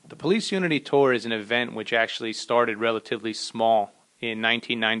Police Unity Tour is an event which actually started relatively small in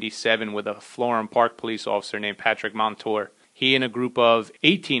 1997 with a Florham Park police officer named Patrick Montour. He and a group of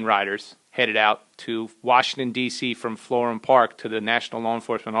 18 riders headed out to Washington, D.C. from Florham Park to the National Law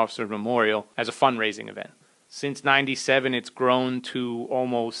Enforcement Officers Memorial as a fundraising event. Since 97, it's grown to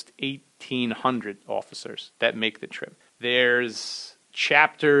almost 1,800 officers that make the trip. There's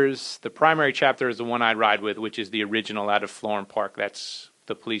chapters. The primary chapter is the one I ride with, which is the original out of Florham Park. That's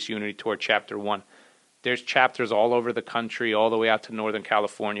the Police Unity Tour Chapter 1. There's chapters all over the country, all the way out to Northern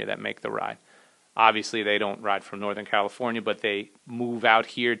California that make the ride. Obviously, they don't ride from Northern California, but they move out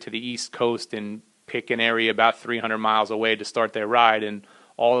here to the East Coast and pick an area about 300 miles away to start their ride, and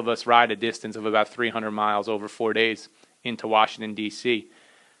all of us ride a distance of about 300 miles over 4 days into Washington, D.C.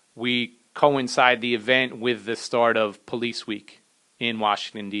 We coincide the event with the start of Police Week in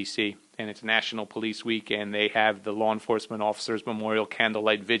Washington, D.C., and it's National Police Week, and they have the Law Enforcement Officers Memorial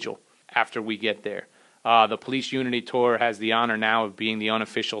Candlelight Vigil after we get there. The Police Unity Tour has the honor now of being the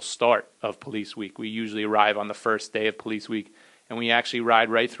unofficial start of Police Week. We usually arrive on the first day of Police Week, and we actually ride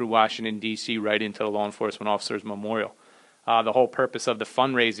right through Washington, D.C., right into the Law Enforcement Officers Memorial. The whole purpose of the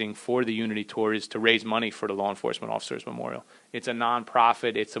fundraising for the Unity Tour is to raise money for the Law Enforcement Officers Memorial. It's a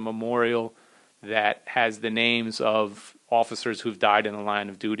nonprofit. It's a memorial that has the names of officers who've died in the line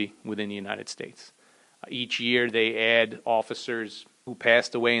of duty within the United States. Each year they add officers who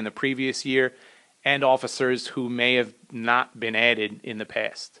passed away in the previous year and officers who may have not been added in the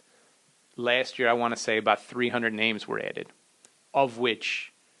past. Last year, I want to say about 300 names were added, of which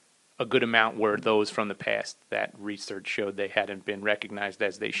a good amount were those from the past that research showed they hadn't been recognized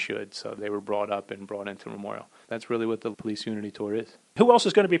as they should, so they were brought up and brought into the memorial. That's really what the Police Unity Tour is. Who else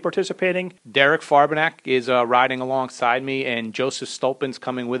is going to be participating? Derek Farbanak is riding alongside me, and Joseph Stolpen's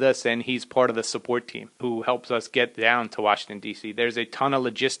coming with us, and he's part of the support team who helps us get down to Washington, D.C. There's a ton of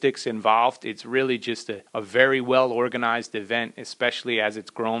logistics involved. It's really just a very well-organized event, especially as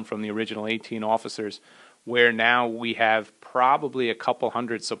it's grown from the original 18 officers, where now we have probably a couple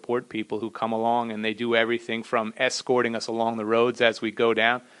hundred support people who come along, and they do everything from escorting us along the roads as we go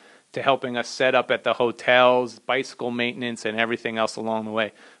down to helping us set up at the hotels, bicycle maintenance, and everything else along the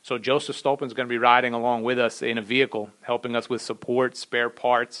way. So Joseph Stolpen's going to be riding along with us in a vehicle, helping us with support, spare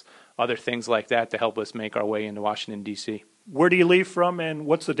parts, other things like that to help us make our way into Washington, D.C. Where do you leave from, and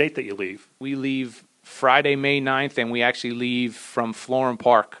what's the date that you leave? We leave Friday, May 9th, and we actually leave from Florham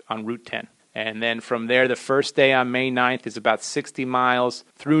Park on Route 10. And then from there, the first day on May 9th is about 60 miles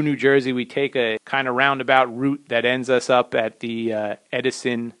through New Jersey. We take a kind of roundabout route that ends us up at the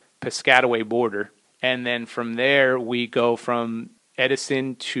Edison-Piscataway border. And then from there, we go from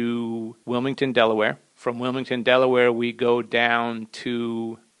Edison to Wilmington, Delaware. From Wilmington, Delaware, we go down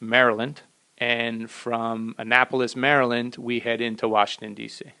to Maryland. And from Annapolis, Maryland, we head into Washington,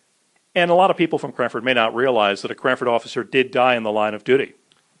 D.C. And a lot of people from Cranford may not realize that a Cranford officer did die in the line of duty.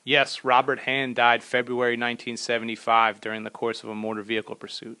 Yes, Robert Hand died February 1975 during the course of a motor vehicle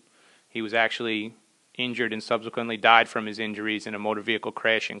pursuit. He was actually injured and subsequently died from his injuries in a motor vehicle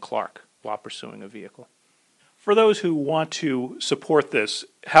crash in Clark while pursuing a vehicle. For those who want to support this,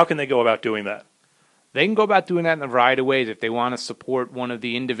 how can they go about doing that? They can go about doing that in a variety of ways. If they want to support one of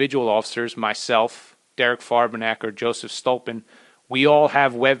the individual officers, myself, Derek Farbanak, or Joseph Stolpen, we all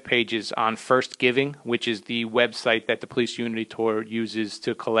have web pages on First Giving, which is the website that the Police Unity Tour uses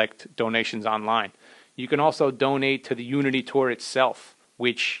to collect donations online. You can also donate to the Unity Tour itself,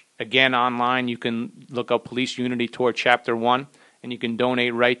 which, again, online you can look up Police Unity Tour Chapter 1, and you can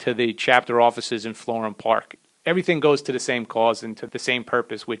donate right to the chapter offices in Florham Park. Everything goes to the same cause and to the same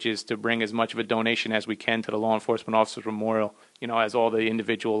purpose, which is to bring as much of a donation as we can to the Law Enforcement Officers Memorial, as all the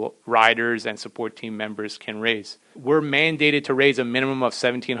individual riders and support team members can raise. We're mandated to raise a minimum of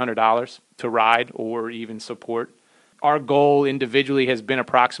 $1,700 to ride or even support. Our goal individually has been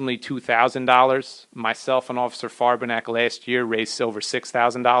approximately $2,000. Myself and Officer Farbanak last year raised over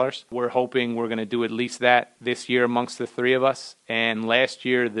 $6,000. We're hoping we're going to do at least that this year amongst the three of us. And last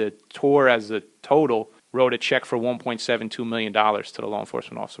year, the tour as a total wrote a check for $1.72 million to the Law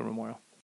Enforcement Officer Memorial.